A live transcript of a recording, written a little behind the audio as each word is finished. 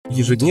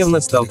ежедневно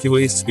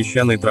сталкиваясь с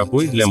песчаной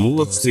тропой для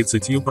мулов с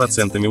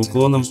 30%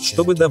 уклоном,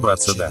 чтобы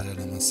добраться до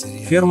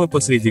фермы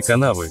посреди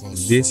канавы,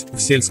 здесь, в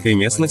сельской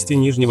местности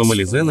Нижнего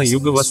Молизе на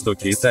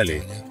юго-востоке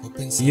Италии.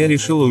 Я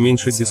решил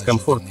уменьшить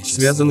дискомфорт,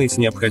 связанный с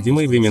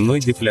необходимой временной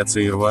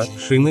дефляцией рва,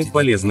 шины,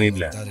 полезные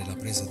для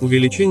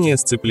увеличения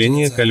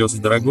сцепления колес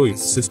дорогой,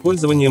 с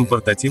использованием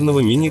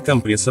портативного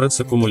мини-компрессора с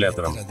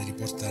аккумулятором,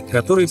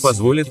 который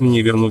позволит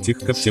мне вернуть их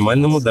к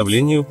оптимальному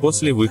давлению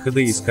после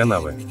выхода из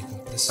канавы.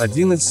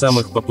 Один из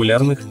самых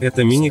популярных –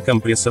 это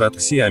мини-компрессор от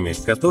Xiaomi,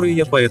 который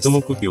я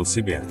поэтому купил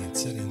себе.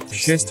 К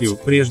счастью,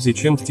 прежде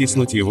чем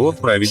втиснуть его в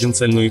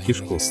провиденциальную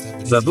кишку,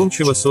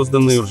 задумчиво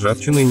созданную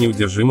ржавчиной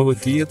неудержимого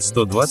Fiat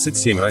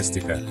 127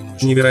 Растика,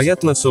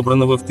 невероятно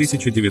собранного в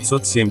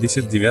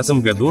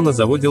 1979 году на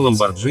заводе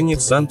Lamborghini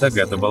в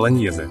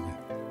Сант'Агата-Болоньезе,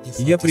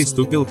 я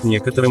приступил к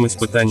некоторым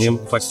испытаниям,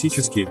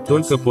 фактически,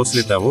 только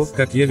после того,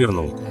 как я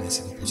вернул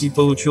и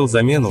получил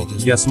замену.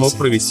 Я смог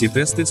провести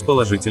тесты с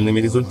положительными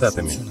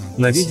результатами.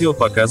 На видео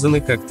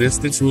показаны как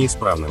тесты с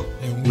неисправным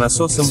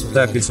насосом,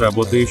 так и с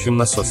работающим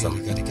насосом.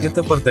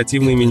 Это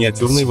портативный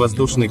миниатюрный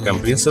воздушный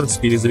компрессор с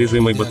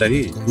перезаряжаемой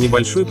батареей,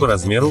 небольшой по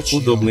размеру,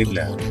 удобный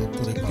для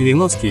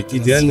переноски,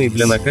 идеальный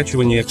для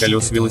накачивания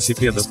колес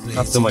велосипедов,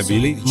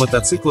 автомобилей,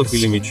 мотоциклов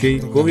или мечей,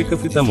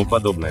 ковриков и тому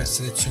подобное.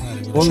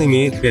 Он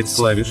имеет 5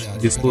 клавиш,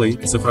 дисплей,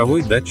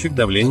 цифровой датчик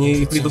давления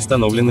и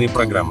предустановленные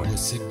программы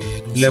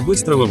для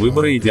быстрого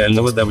выбора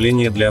идеального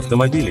давления для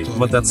автомобилей,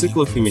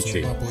 мотоциклов и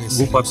мечей.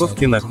 В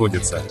упаковке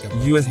находится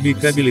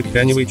USB-кабель и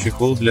тканевый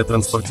чехол для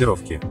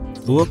транспортировки.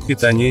 Блок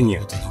питания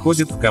не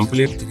входит в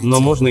комплект, но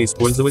можно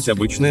использовать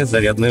обычное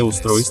зарядное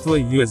устройство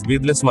USB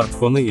для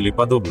смартфона или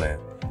подобное.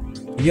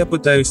 Я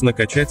пытаюсь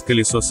накачать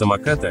колесо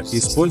самоката,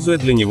 используя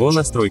для него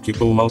настройки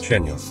по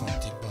умолчанию.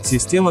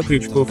 Система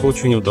крючков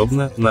очень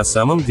удобна, на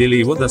самом деле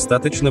его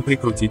достаточно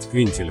прикрутить к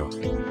вентилю.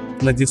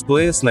 На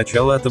дисплее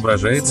сначала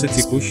отображается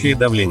текущее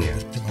давление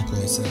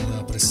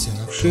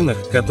в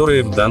шинах,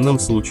 которое в данном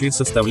случае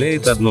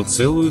составляет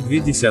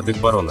 1,2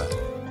 барона.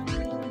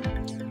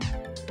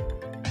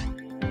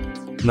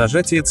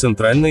 Нажатие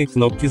центральной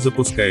кнопки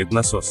запускает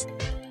насос.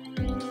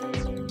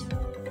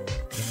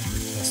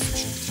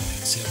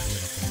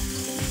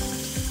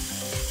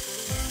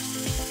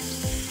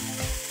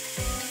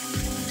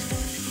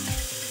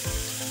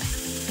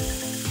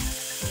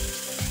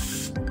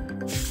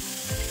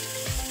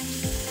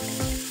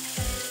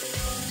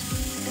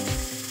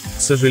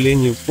 К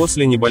сожалению,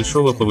 после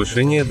небольшого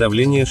повышения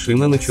давления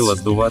шина начала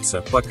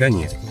сдуваться, пока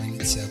не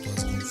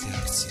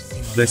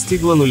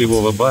достигла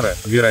нулевого бара.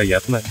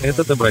 Вероятно,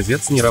 этот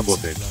образец не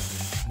работает.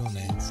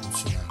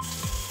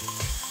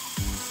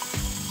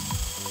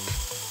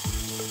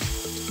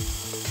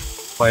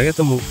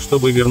 Поэтому,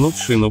 чтобы вернуть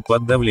шину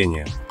под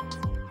давление,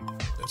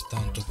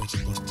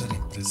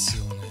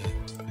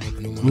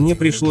 мне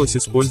пришлось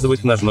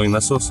использовать ножной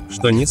насос,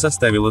 что не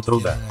составило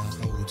труда.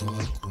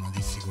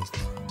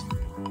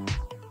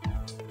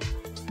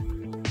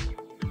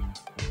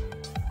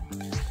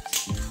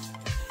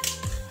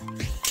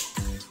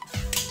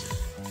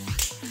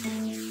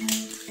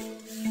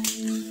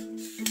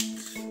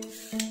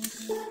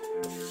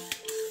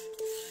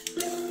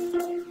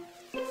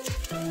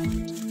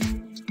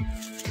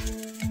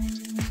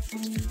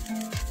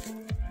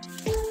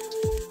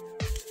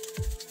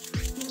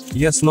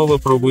 Я снова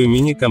пробую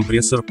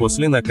мини-компрессор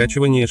после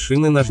накачивания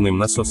шины ножным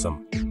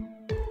насосом.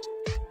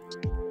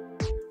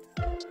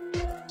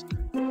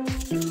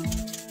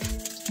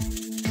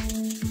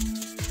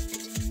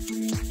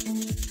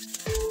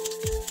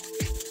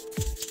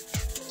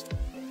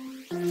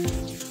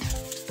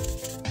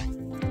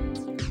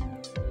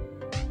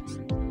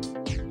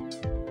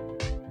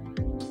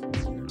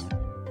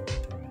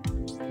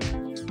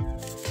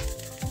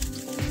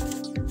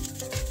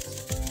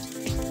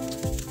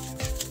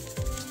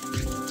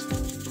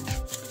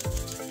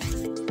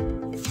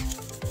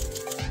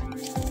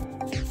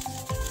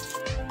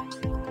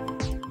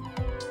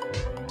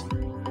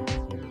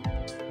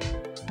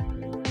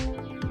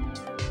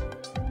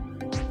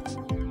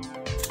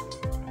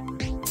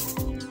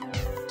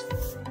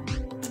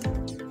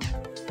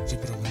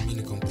 Riprova il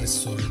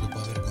mini-compressore dopo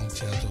aver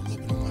gonfiato lo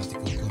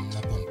pneumatico con una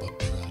pompa a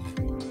pedale.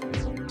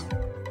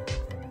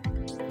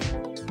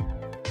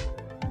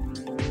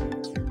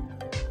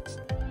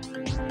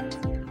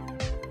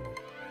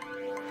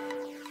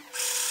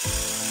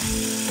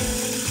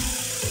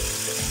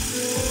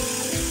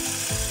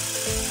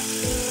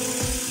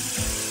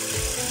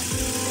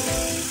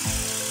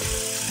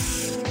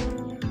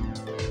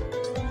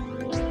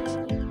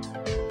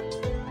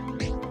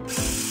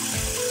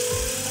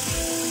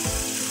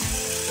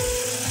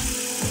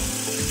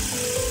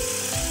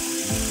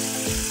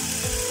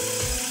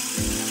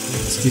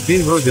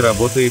 Теперь вроде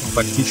работает,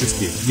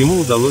 фактически,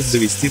 ему удалось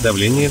довести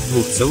давление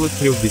с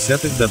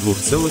 2,3 до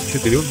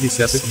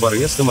 2,4 бара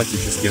и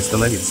автоматически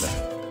остановиться.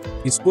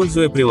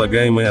 Используя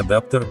прилагаемый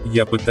адаптер,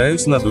 я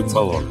пытаюсь надуть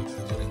баллон,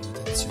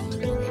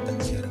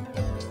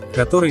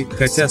 который,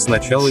 хотя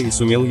сначала и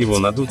сумел его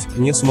надуть,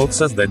 не смог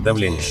создать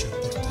давление.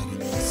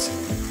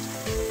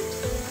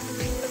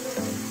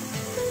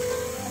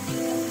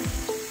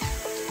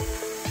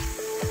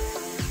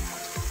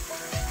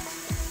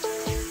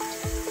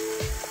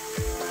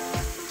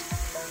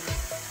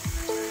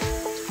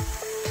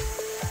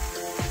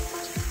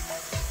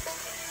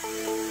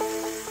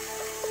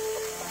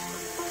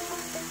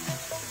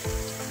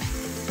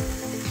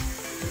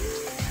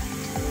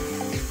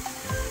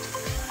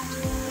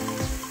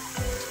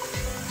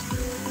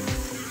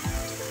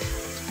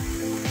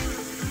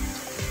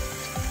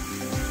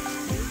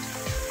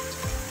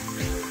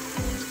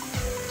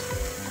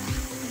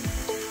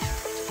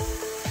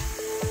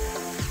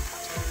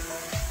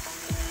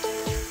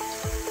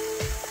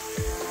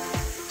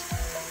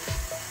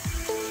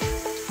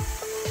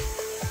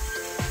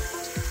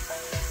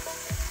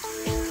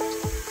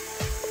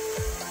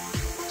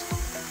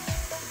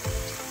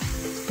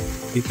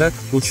 Итак,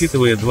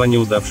 учитывая два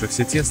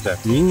неудавшихся теста,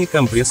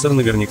 мини-компрессор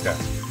наверняка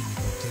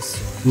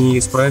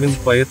неисправен,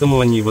 поэтому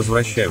они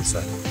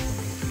возвращаются.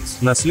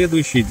 На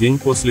следующий день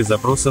после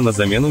запроса на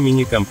замену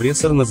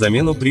мини-компрессор на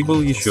замену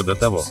прибыл еще до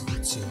того,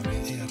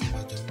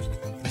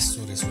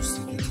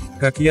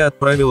 как я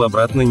отправил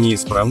обратно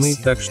неисправный,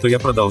 так что я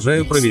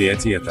продолжаю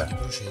проверять и это.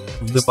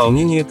 В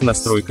дополнение к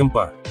настройкам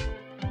по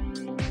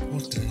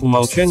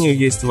умолчанию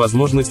есть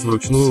возможность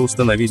вручную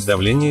установить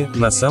давление,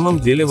 на самом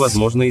деле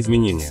возможно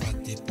изменение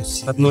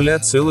от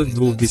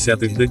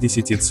 0,2 до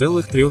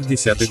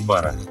 10,3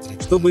 бара.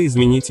 Чтобы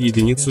изменить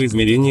единицу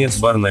измерения с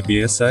бар на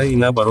PSI и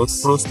наоборот,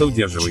 просто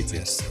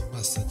удерживайте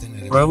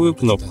правую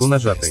кнопку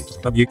нажатой.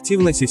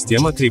 Объективно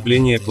система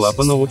крепления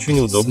клапана очень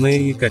удобная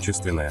и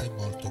качественная.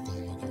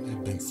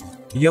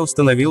 Я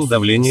установил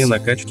давление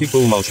накачки по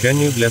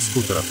умолчанию для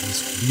скутеров.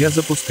 Я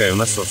запускаю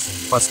насос.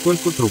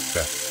 Поскольку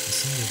трубка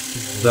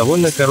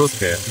довольно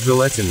короткая,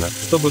 желательно,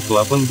 чтобы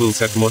клапан был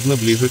как можно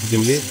ближе к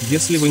земле,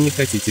 если вы не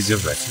хотите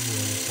держать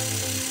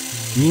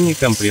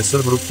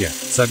мини-компрессор в руке.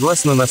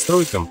 Согласно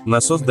настройкам,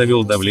 насос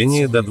довел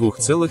давление до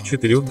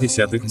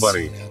 2,4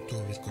 бары.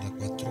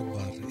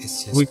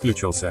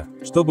 Выключился.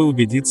 Чтобы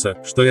убедиться,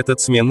 что этот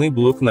сменный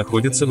блок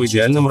находится в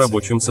идеальном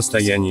рабочем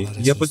состоянии,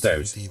 я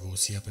пытаюсь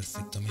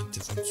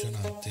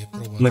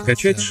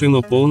накачать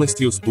шину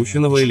полностью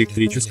спущенного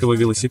электрического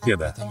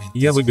велосипеда.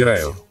 Я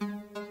выбираю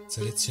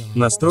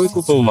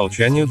настройку по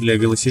умолчанию для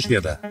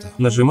велосипеда.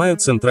 Нажимаю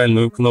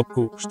центральную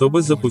кнопку,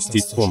 чтобы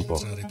запустить помпу.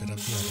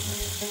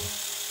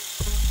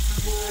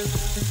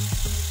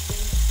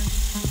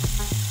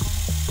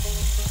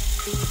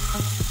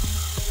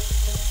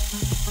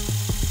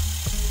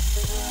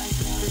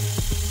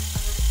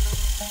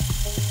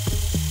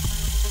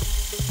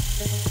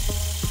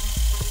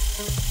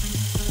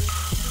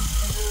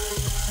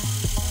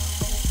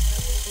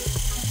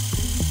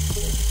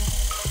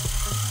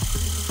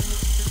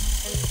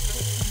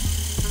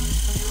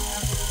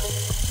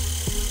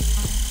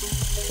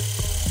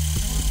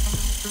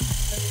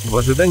 В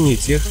ожидании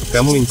тех,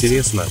 кому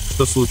интересно,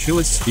 что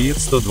случилось с Fiat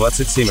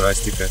 127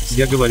 Растика,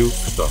 я говорю,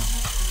 что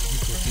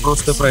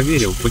просто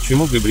проверил,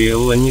 почему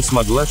Габриэлла не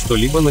смогла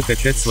что-либо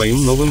накачать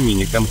своим новым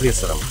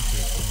мини-компрессором.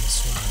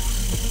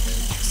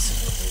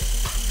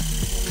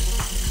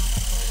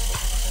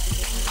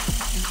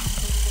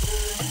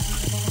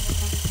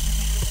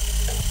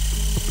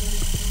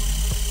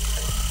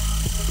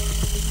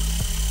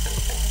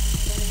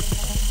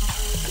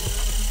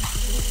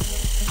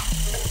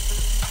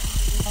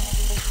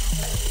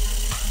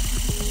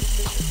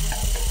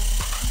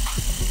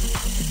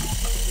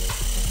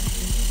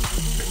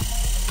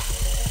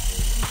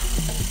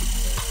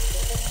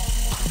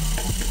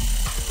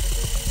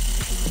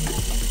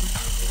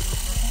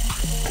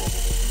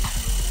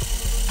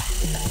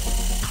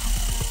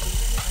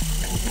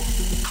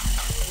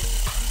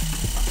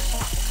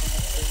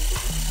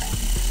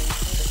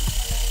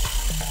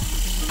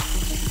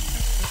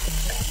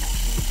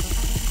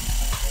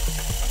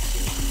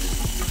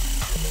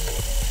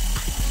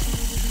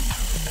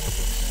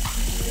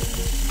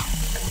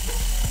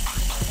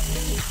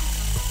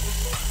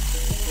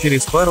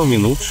 Через пару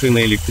минут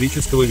шина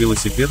электрического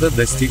велосипеда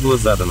достигла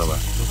заданного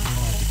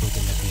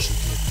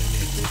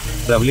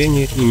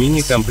давления, и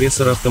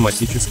мини-компрессор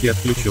автоматически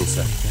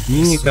отключился.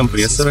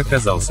 Мини-компрессор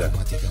оказался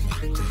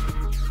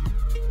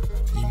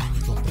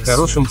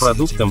хорошим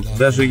продуктом,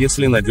 даже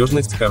если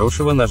надежность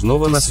хорошего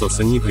ножного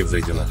насоса не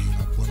превзойдена.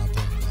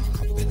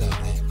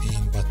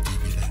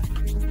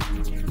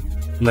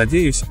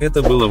 Надеюсь,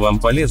 это было вам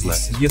полезно.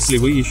 Если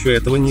вы еще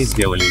этого не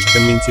сделали,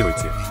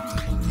 комментируйте,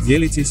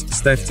 делитесь,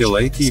 ставьте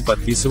лайки и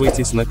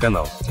подписывайтесь на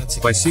канал.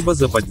 Спасибо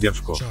за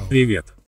поддержку. Привет.